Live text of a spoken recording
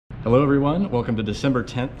Hello everyone, welcome to December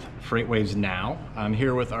 10th, FreightWaves Now. I'm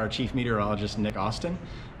here with our Chief Meteorologist, Nick Austin.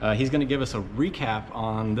 He's going to give us a recap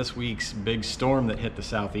on this week's big storm that hit the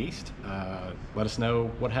southeast. Let us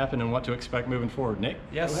know what happened and what to expect moving forward. Nick?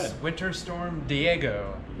 Yes, Winter Storm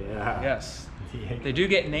Diego. Yeah. Yes. Diego. They do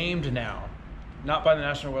get named now, not by the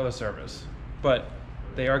National Weather Service, but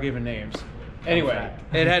they are given names. Anyway,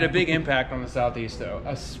 it had a big impact on the southeast though,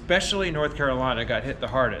 especially North Carolina got hit the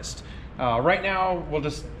hardest. Right now,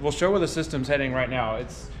 we'll show where the system's heading right now.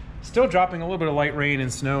 It's still dropping a little bit of light rain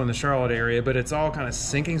and snow in the Charlotte area, but it's all kind of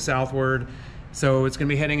sinking southward. So it's going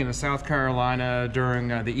to be heading into South Carolina during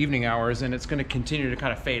the evening hours, and it's going to continue to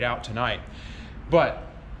kind of fade out tonight. But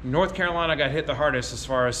North Carolina got hit the hardest as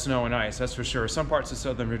far as snow and ice, that's for sure. Some parts of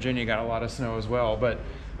Southern Virginia got a lot of snow as well, but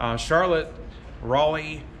Charlotte,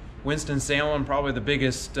 Raleigh, Winston-Salem, probably the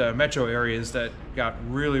biggest metro areas that got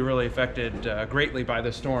really affected greatly by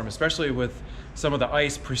the storm, especially with some of the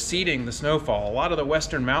ice preceding the snowfall. A lot of the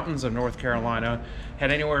western mountains of North Carolina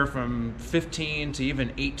had anywhere from 15 to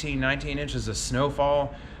even 18, 19 inches of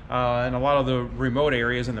snowfall, and a lot of the remote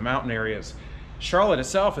areas and the mountain areas. Charlotte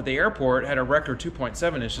itself at the airport had a record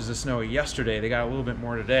 2.7 inches of snow yesterday. They got a little bit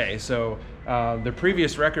more today. So the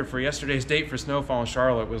previous record for yesterday's date for snowfall in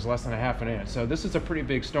Charlotte was less than a half an inch. So this is a pretty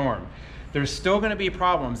big storm. There's still going to be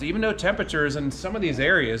problems, even though temperatures in some of these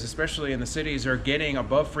areas, especially in the cities, are getting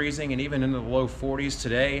above freezing and even into the low 40s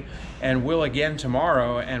today and will again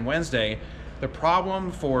tomorrow and Wednesday. The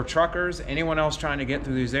problem for truckers, anyone else trying to get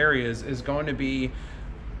through these areas, is going to be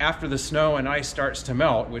after the snow and ice starts to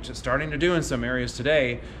melt, which it's starting to do in some areas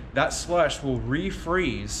today. That slush will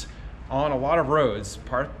refreeze on a lot of roads,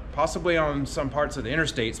 possibly on some parts of the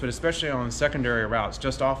interstates, but especially on secondary routes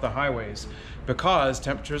just off the highways, because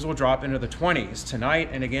temperatures will drop into the 20s tonight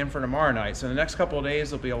and again for tomorrow night. So the next couple of days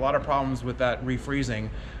there'll be a lot of problems with that refreezing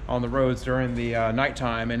on the roads during the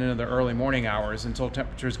nighttime and into the early morning hours until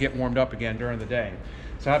temperatures get warmed up again during the day.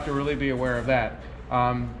 So I have to really be aware of that.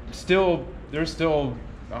 There's still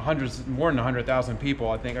more than 100,000 people,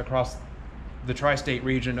 I think, across the tri-state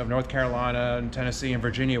region of North Carolina and Tennessee and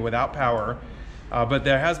Virginia without power. But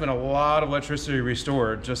there has been a lot of electricity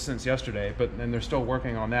restored just since yesterday, and they're still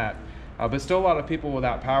working on that. But still a lot of people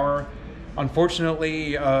without power.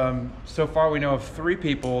 Unfortunately, so far we know of 3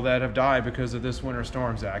 people that have died because of this winter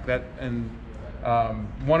storm, Zach.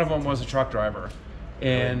 One of them was a truck driver.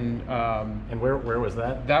 And where was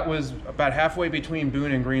that? That was about halfway between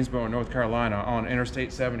Boone and Greensboro, North Carolina, on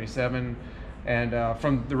Interstate 77. And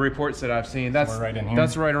from the reports that I've seen, that's right in here?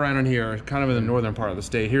 That's right around in here, kind of in the northern part of the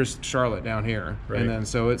state. Here's Charlotte down here, right. And then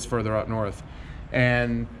so it's further up north.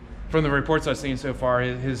 And from the reports I've seen so far,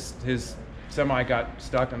 his semi got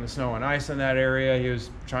stuck in the snow and ice in that area. He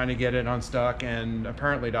was trying to get it unstuck and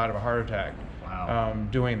apparently died of a heart attack. Wow.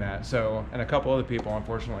 Doing that. So, and a couple other people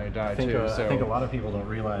unfortunately died too. I think a lot of people don't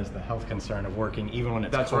realize the health concern of working even when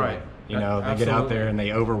it's That's cold. right. You know, they Absolutely. get out there and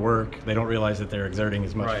they overwork. They don't realize that they're exerting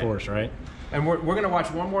as much force, right? And we're going to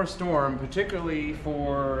watch one more storm, particularly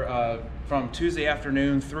for from Tuesday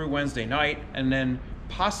afternoon through Wednesday night, and then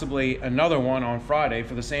possibly another one on Friday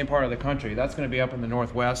for the same part of the country. That's going to be up in the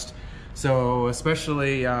northwest. So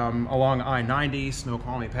especially along I-90,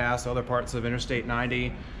 Snoqualmie Pass, other parts of Interstate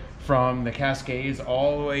 90, from the Cascades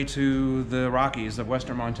all the way to the Rockies of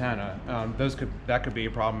western Montana. That could be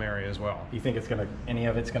a problem area as well. You think any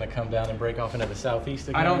of it's gonna come down and break off into the southeast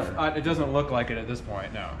again? It doesn't look like it at this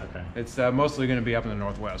point, no. Okay. It's mostly going to be up in the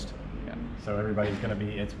northwest. Yeah. So everybody's gonna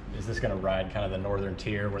be, is this gonna ride kind of the northern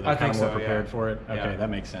tier where I they're kind think of more so, prepared yeah. for it? Okay, Yeah.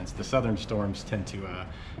 that makes sense. The southern storms tend to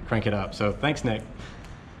crank it up. So thanks, Nick.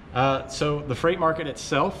 So the freight market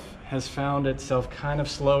itself has found itself kind of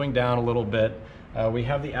slowing down a little bit. We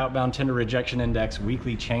have the outbound tender rejection index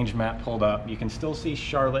weekly change map pulled up. You can still see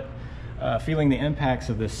Charlotte feeling the impacts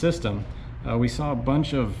of this system. We saw a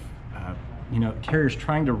bunch of carriers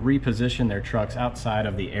trying to reposition their trucks outside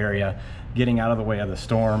of the area, getting out of the way of the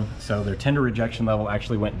storm. So their tender rejection level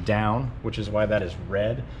actually went down, which is why that is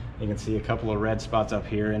red. You can see a couple of red spots up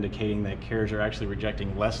here indicating that carriers are actually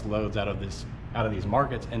rejecting less loads out of these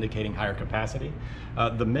markets, indicating higher capacity.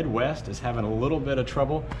 The Midwest is having a little bit of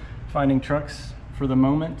trouble finding trucks for the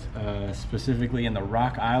moment, specifically in the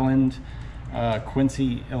Rock Island,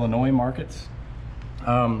 Quincy, Illinois markets.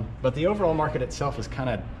 But the overall market itself is kind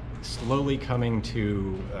of slowly coming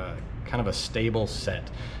to kind of a stable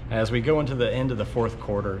set. As we go into the end of the fourth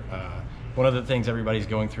quarter, one of the things everybody's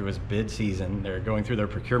going through is bid season. They're going through their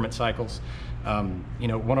procurement cycles.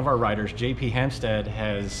 One of our writers, JP Hampstead,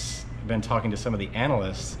 has been talking to some of the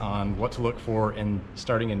analysts on what to look for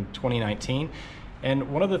starting in 2019.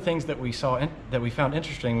 And one of the things that we found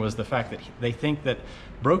interesting was the fact that they think that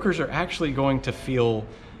brokers are actually going to feel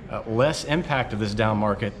less impact of this down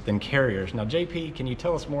market than carriers. Now, JP, can you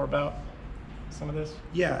tell us more about some of this?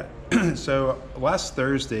 Yeah, so last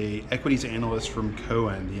Thursday, equities analysts from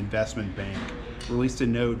Cohen, the investment bank, released a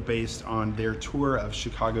note based on their tour of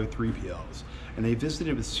Chicago 3PLs. And they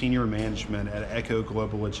visited with senior management at Echo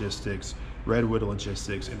Global Logistics, Redwood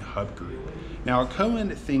Logistics, and Hub Group. Now,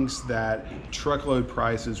 Cohen thinks that truckload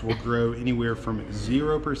prices will grow anywhere from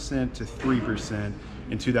 0% to 3%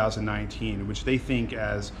 in 2019, which they think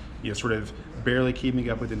as sort of barely keeping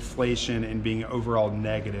up with inflation and being overall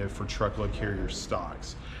negative for truckload carrier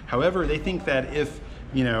stocks. However, they think that if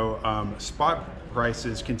spot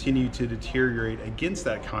prices continue to deteriorate against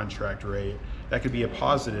that contract rate, that could be a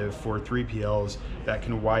positive for 3PLs that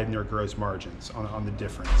can widen their gross margins on the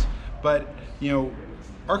difference. But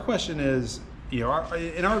our question is, in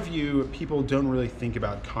our view, people don't really think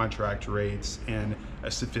about contract rates in a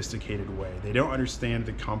sophisticated way. They don't understand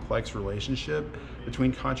the complex relationship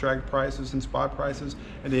between contract prices and spot prices,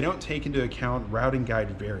 and they don't take into account routing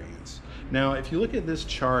guide variance. Now, if you look at this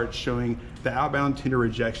chart showing the outbound tender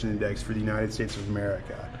rejection index for the United States of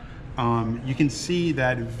America, you can see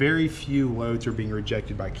that very few loads are being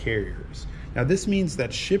rejected by carriers. Now, this means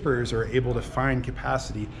that shippers are able to find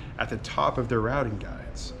capacity at the top of their routing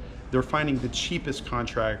guides. They're finding the cheapest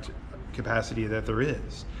contract capacity that there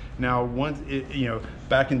is. Now,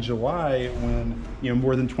 back in July, when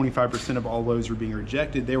more than 25% of all loads were being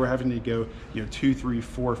rejected, they were having to go 2, 3,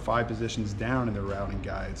 4, 5 positions down in their routing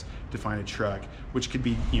guides to find a truck, which could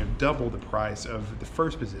be double the price of the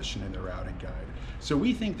first position in the routing guide. So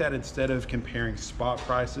we think that instead of comparing spot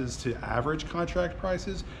prices to average contract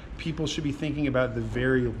prices, people should be thinking about the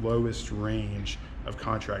very lowest range of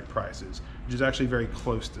contract prices, which is actually very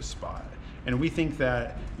close to spot. And we think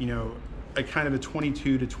that a kind of a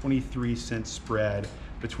 22 to 23 cent spread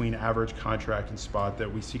between average contract and spot that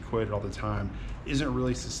we see quoted all the time isn't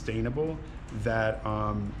really sustainable, that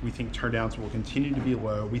we think turndowns will continue to be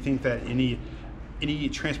low. We think that any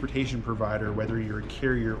transportation provider, whether you're a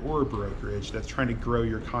carrier or a brokerage that's trying to grow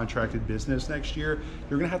your contracted business next year,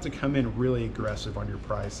 you're gonna have to come in really aggressive on your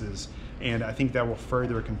prices. And I think that will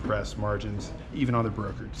further compress margins, even on the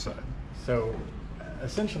brokerage side. So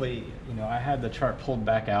essentially, I had the chart pulled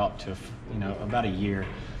back out to, about a year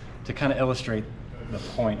to kind of illustrate the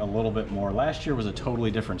point a little bit more. Last year was a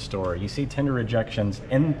totally different story. You see tender rejections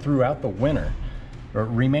throughout the winter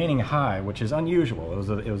remaining high, which is unusual.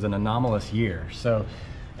 It was an anomalous year. So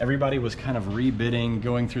everybody was kind of rebidding,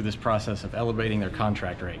 going through this process of elevating their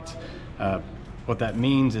contract rates. What that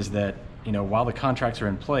means is that, while the contracts are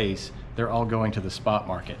in place, they're all going to the spot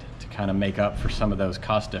market to kind of make up for some of those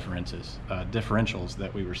cost differentials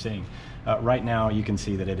that we were seeing. Right now, you can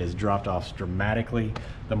see that it has dropped off dramatically.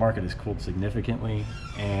 The market has cooled significantly,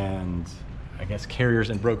 and I guess carriers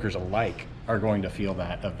and brokers alike are going to feel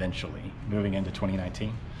that eventually moving into 2019.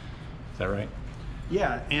 Is that right?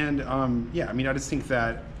 Yeah, and I just think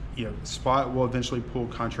that spot will eventually pull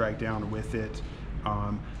contract down with it.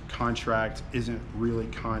 Contract isn't really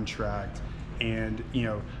contract, and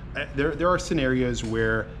there are scenarios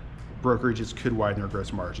where brokerages could widen their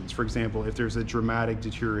gross margins. For example, if there's a dramatic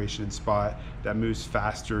deterioration in spot that moves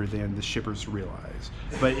faster than the shippers realize.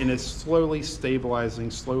 But in a slowly stabilizing,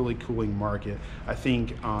 slowly cooling market, I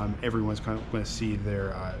think everyone's kind of going to see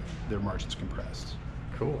their margins compressed.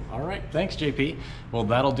 Cool. All right. Thanks, JP. Well,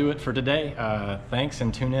 that'll do it for today. Thanks,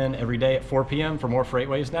 and tune in every day at 4 p.m. for more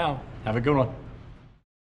FreightWaves Now. Have a good one.